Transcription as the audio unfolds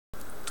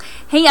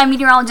Hey, I'm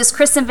meteorologist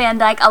Kristen Van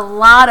Dyke. A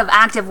lot of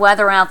active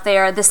weather out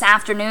there this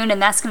afternoon,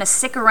 and that's going to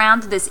stick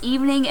around this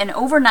evening and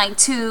overnight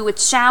too, with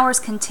showers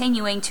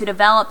continuing to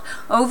develop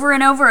over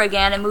and over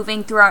again and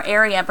moving through our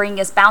area,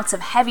 bringing us bouts of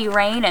heavy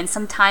rain and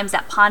sometimes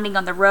that ponding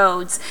on the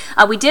roads.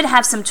 We did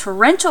have some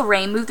torrential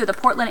rain move through the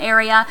Portland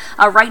area.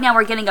 Right now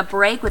we're getting a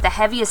break with the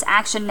heaviest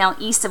action now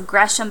east of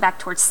Gresham back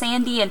towards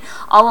Sandy and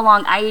all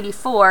along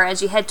I-84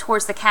 as you head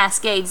towards the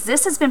Cascades.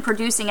 This has been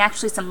producing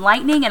actually some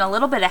lightning and a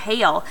little bit of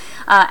hail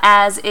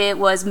as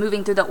it was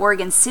moving through the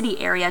Oregon City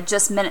area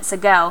just minutes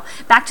ago.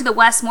 Back to the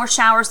west, more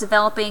showers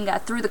developing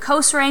through the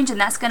Coast Range,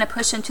 and that's going to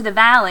push into the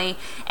valley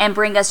and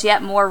bring us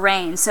yet more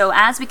rain. So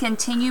as we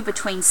continue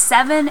between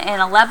 7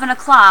 and 11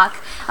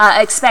 o'clock,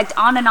 expect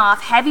on and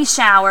off heavy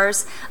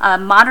showers,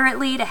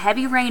 moderately to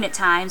heavy rain at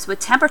times,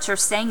 with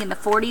temperatures staying in the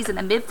 40s and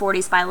the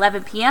mid-40s by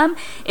 11 p.m.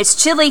 It's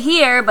chilly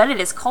here, but it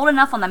is cold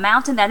enough on the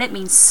mountain that it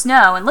means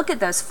snow. And look at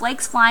those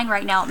flakes flying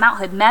right now at Mount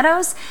Hood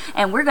Meadows,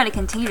 and we're going to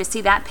continue to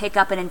see that pick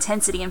up in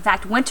intensity. In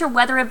fact, winter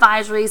weather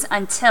advisories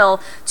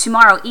until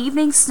tomorrow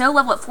evening. Snow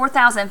level at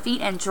 4,000 feet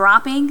and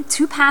dropping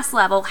to pass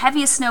level.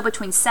 Heaviest snow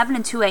between 7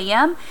 and 2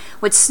 a.m.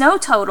 with snow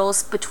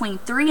totals between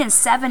 3 and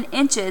 7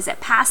 inches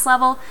at pass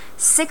level,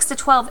 6 to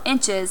 12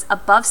 inches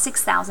above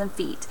 6,000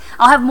 feet.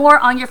 I'll have more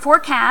on your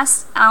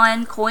forecast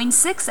on Coin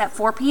 6 at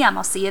 4 p.m.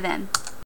 I'll see you then.